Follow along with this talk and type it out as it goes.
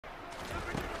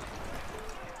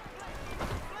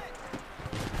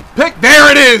pick.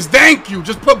 There it is. Thank you.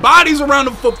 Just put bodies around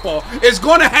the football. It's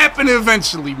going to happen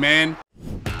eventually, man.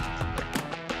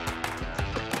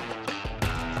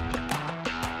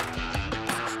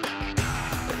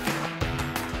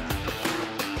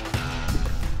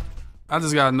 I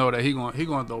just gotta know that he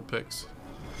gonna throw picks.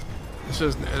 It's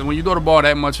just when you throw the ball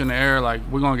that much in the air, like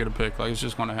we're gonna get a pick. Like it's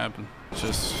just gonna happen. It's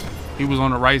just he was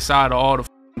on the right side of all the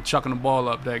chucking the ball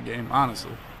up that game.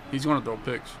 Honestly, he's gonna throw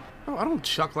picks. Oh, I don't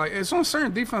chuck like it's on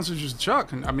certain defenses. Just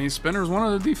chuck. I mean, Spinner's one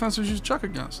of the defenses you chuck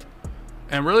against.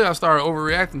 And really, I started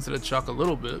overreacting to the chuck a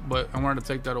little bit, but I wanted to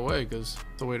take that away because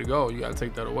it's the way to go. You gotta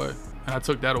take that away. And I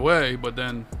took that away, but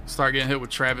then start getting hit with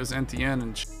Travis Etienne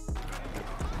and.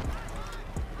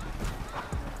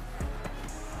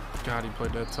 God, he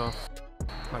played that tough.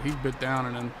 Like he bit down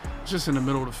and then just in the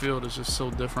middle of the field is just so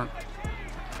different.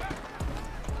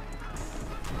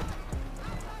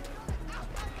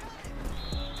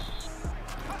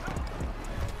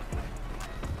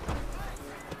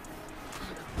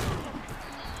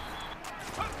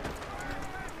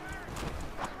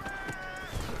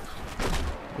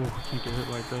 Oh, I can't get hit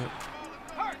like that.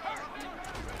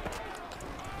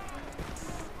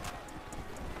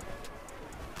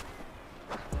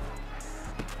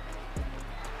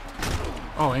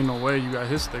 Oh, ain't no way you got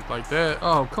his stick like that.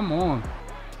 Oh, come on.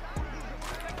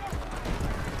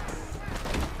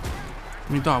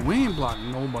 I mean, dog, we ain't blocked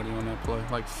nobody on that play.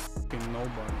 Like, fucking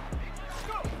nobody.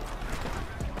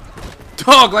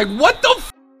 Dog, like, what the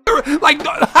f? Like,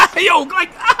 yo,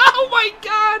 like, oh my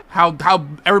God. How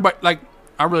everybody, like,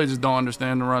 I really just don't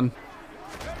understand the run.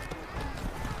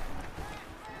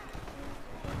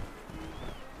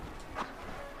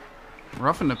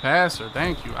 Roughing the passer.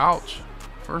 Thank you. Ouch.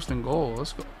 First and goal.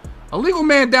 Let's go. Illegal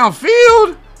man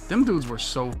downfield. Them dudes were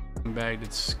so bagged.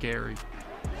 It's scary.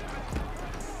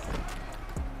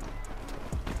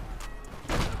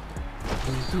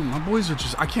 Dude, my boys are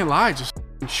just, I can't lie, just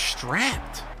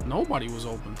strapped. Nobody was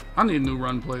open. I need new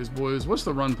run plays, boys. What's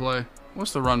the run play?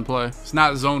 What's the run play? It's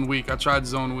not zone weak. I tried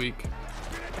zone weak.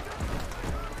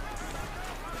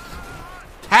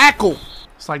 Tackle.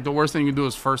 It's like the worst thing you can do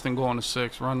is first and goal on the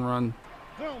 6. Run, run.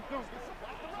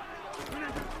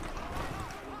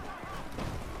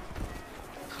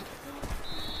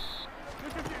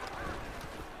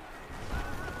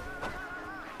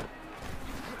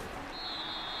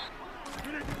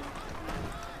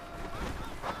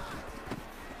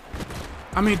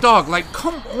 I mean, dog, like,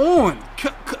 come on.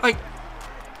 Like,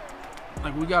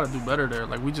 we gotta do better there.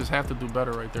 Like, we just have to do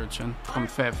better right there, Chinn. I'm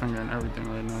fat finger and everything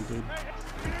right now, dude.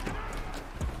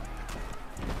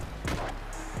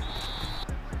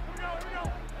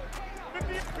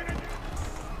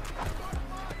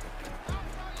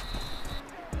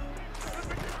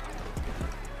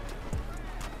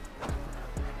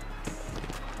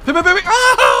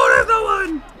 Oh, there's no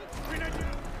one.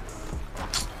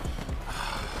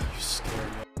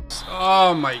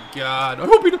 Oh my God! I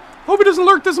hope he doesn't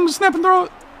lurk this. I'm just snap and throw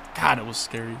it. God, it was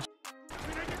scary.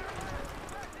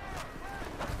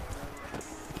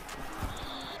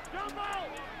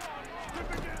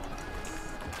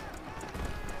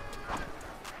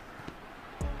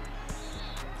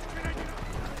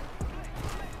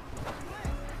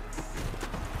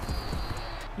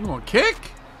 You want to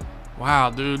kick? Wow,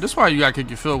 dude. This is why you gotta kick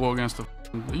your field goal against the.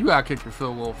 You gotta kick your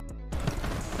field goal.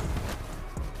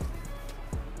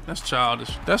 That's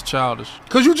childish. That's childish.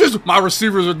 Cause you just, my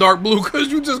receivers are dark blue. Cause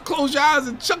you just close your eyes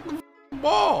and chuck the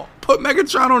ball. Put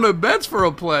Megatron on the bench for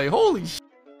a play. Holy shit.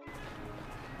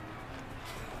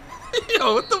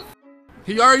 Yo, what the f?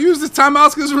 He already used his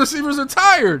timeouts because the receivers are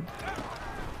tired.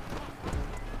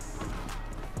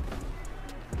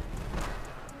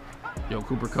 Yo,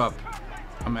 Cooper Kupp.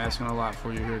 I'm asking a lot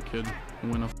for you here, kid.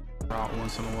 Win a route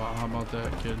once in a while. How about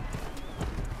that, kid?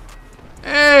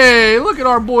 Hey, look at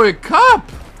our boy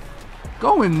Kupp.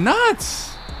 Going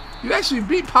nuts. You actually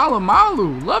beat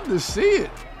Palomalu. Love to see it.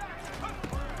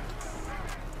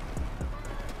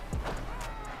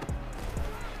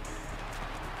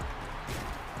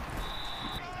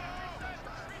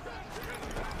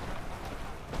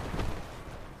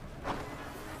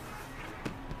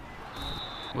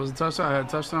 Was it a touchdown? I had a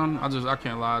touchdown. I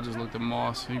can't lie. I just looked at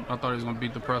Moss. I thought he was gonna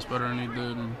beat the press better than he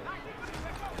did. And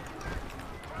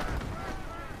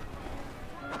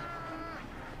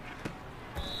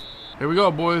here we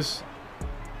go, boys.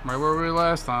 Right where we were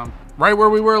last time. Right where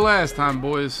we were last time,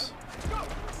 boys.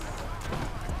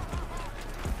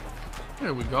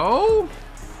 There we go.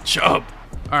 Chubb.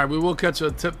 All right, we will catch a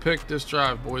tip pick this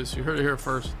drive, boys. You heard it here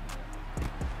first.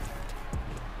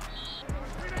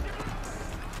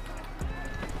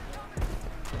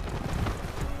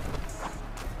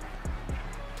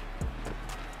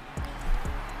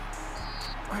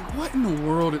 Like, what in the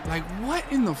world? Like, what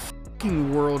in the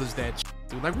fucking world is that shit,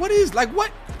 dude? Like, what is, like,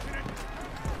 what?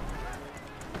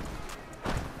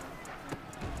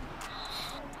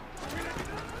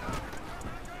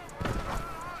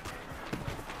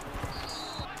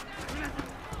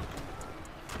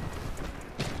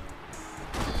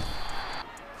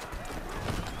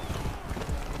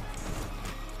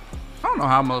 I don't know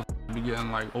how motherfuckers be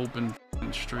getting, like, open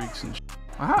streaks and shit.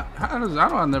 How do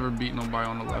I never beat nobody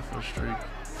on the left foot streak?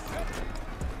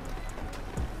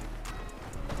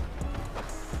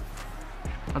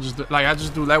 I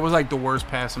just do. That was like the worst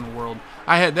pass in the world.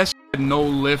 I had that shit had no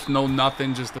lift, no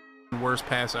nothing, just the worst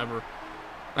pass ever.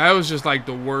 That was just like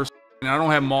the worst. And I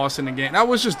don't have Moss in the game. That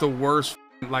was just the worst.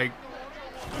 Like.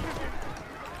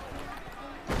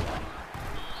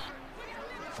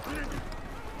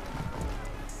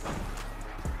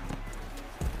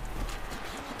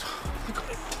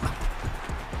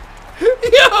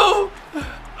 Yo!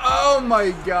 Oh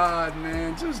my God,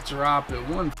 man! Just drop it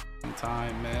one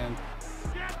time, man.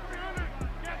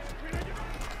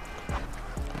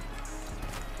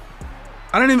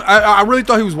 I really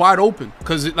thought he was wide open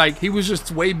because like he was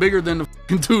just way bigger than the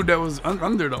dude that was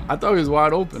under them. I thought he was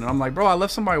wide open, and I'm like, bro, I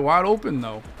left somebody wide open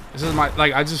though. This is my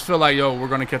like. I just feel like, yo, we're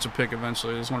gonna catch a pick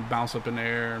eventually. I just want to bounce up in the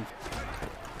air. And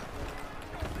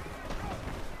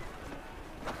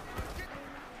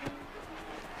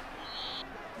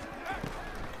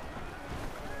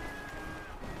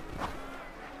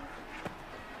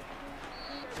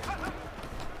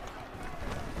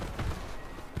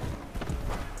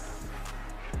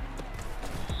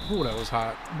ooh, that was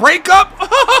hot. Break up!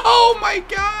 Oh my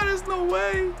God, there's no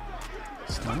way.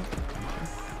 Stun?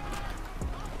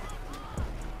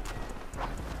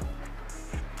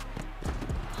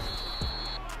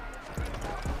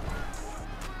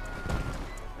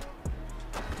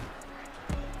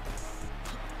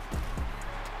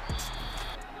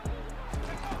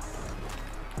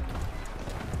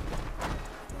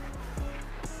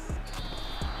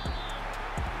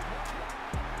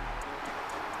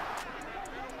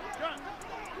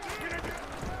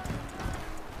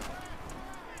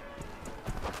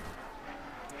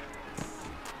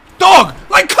 Dog,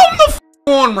 like come the f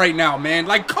on right now, man.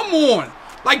 Like come on.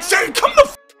 Like say, come the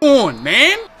f on,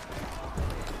 man.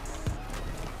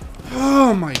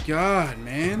 Oh my God,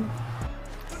 man.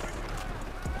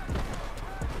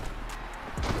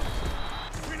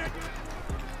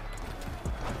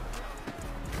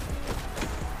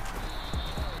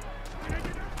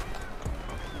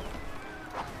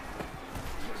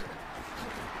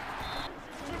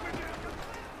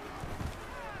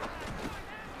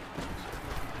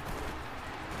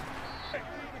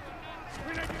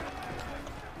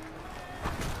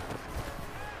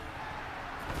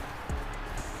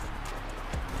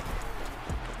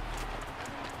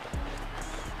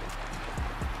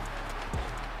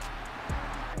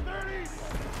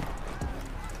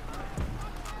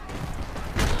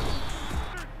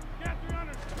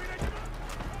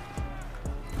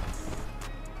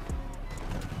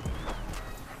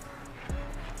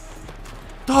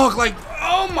 Dog, like,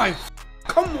 oh my,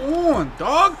 come on,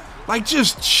 dog. Like,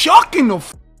 just chucking the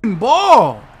f***ing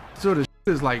ball. So the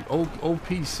shit is like OP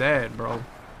sad, bro.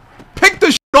 Pick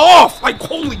the shit off. Like,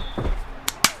 holy.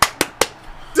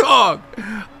 Dog.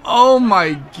 Oh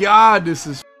my God, this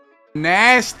is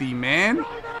nasty, man.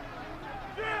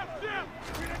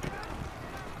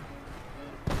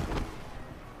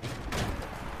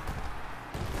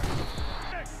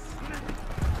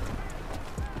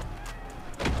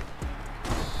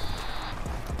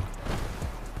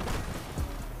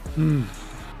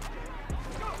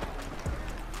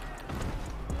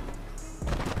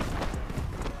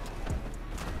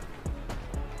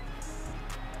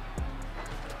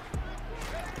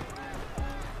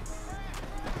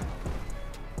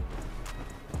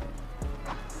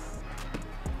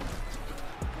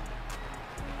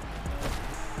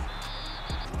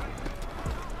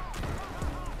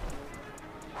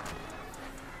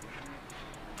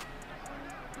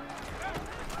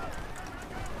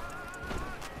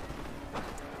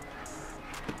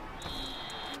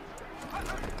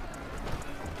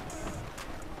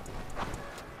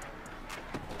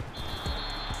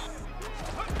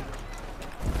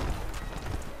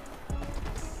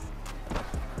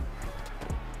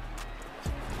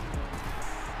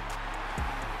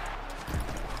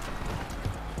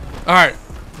 All right,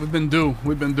 we've been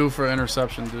due for an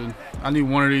interception, dude. I need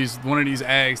one of these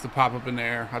eggs to pop up in the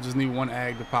air. I just need one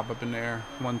egg to pop up in the air.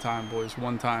 One time, boys.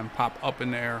 One time. Pop up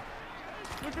in the air.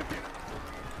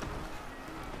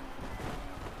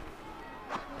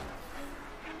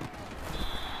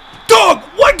 Dog,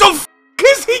 what the f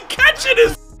is he catching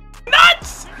his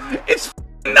nuts?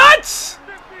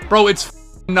 Bro, it's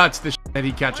nuts, the shit that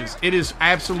he catches. It is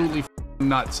absolutely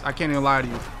nuts. I can't even lie to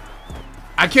you.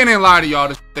 I can't even lie to y'all.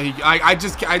 That he,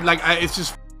 it's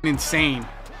just insane.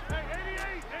 I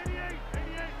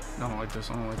don't like this.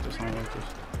 I don't like this. I don't like this.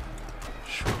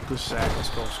 Good sack. Let's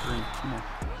go. Screen. Come on.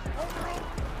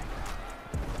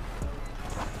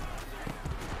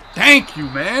 Thank you,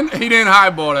 man. He didn't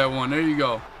highball that one. There you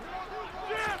go.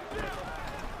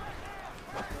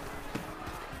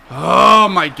 Oh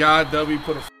my God, W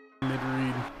put a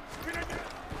mid-read.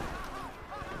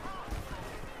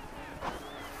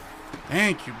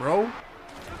 Thank you, bro.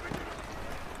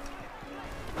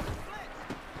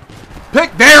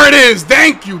 Pick, there it is.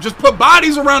 Thank you. Just put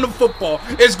bodies around the football.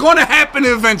 It's gonna happen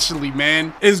eventually,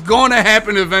 man. It's gonna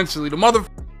happen eventually. The mother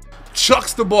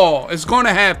chucks the ball. It's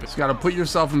gonna happen. You gotta put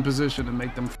yourself in position to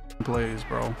make them plays,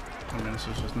 bro. I mean, this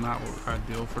is just not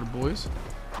ideal for the boys.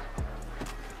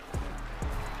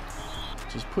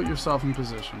 Just put yourself in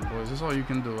position, boys. That's all you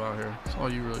can do out here. That's all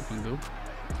you really can do.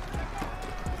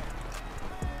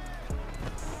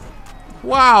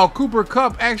 Wow, Cooper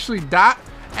Kupp actually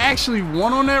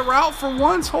won on that route for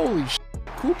once. Holy shit,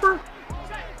 Cooper.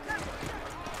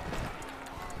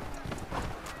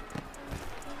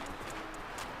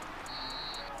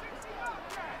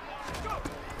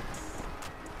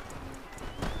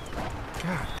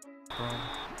 God, bro.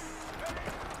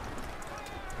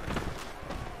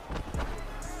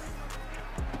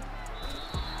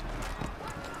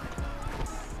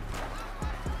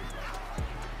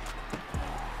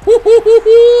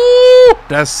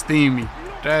 That's steamy.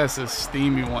 That's a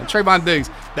steamy one. Trayvon Diggs.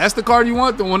 That's the card you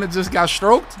want? The one that just got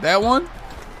stroked? That one?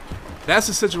 That's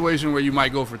a situation where you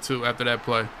might go for 2 after that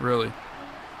play, really.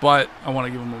 But I want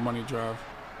to give him a money drive.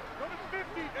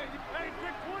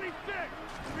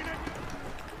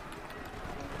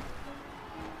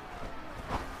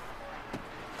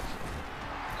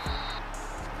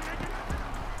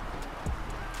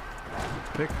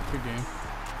 Pick. Good game.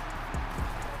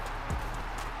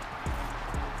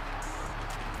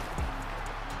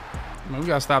 I mean, we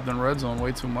got stopped in red zone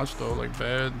way too much though. Like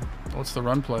bad. What's the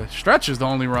run play? Stretch is the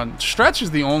only run. Stretch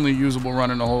is the only usable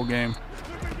run in the whole game.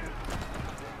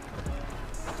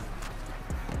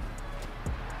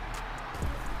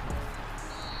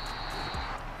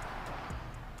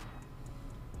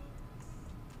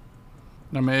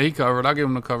 I mean, he covered. I'll give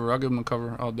him the cover. I'll give him the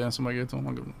cover. Oh, damn, somebody get to him.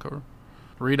 I'll give him the cover.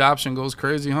 Read option goes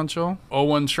crazy, Huncho.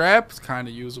 0-1 trap. It's kind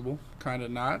of usable. Kind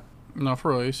of not. No,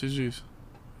 for real, ACGs.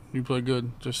 You play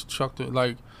good. Just chucked it.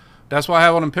 Like, that's why I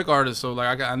have all them pick artists. So,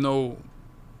 like, I know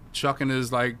chucking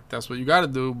is, like, that's what you got to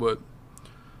do. But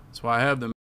that's why I have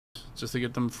them. Just to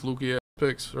get them fluky ass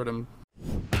picks or them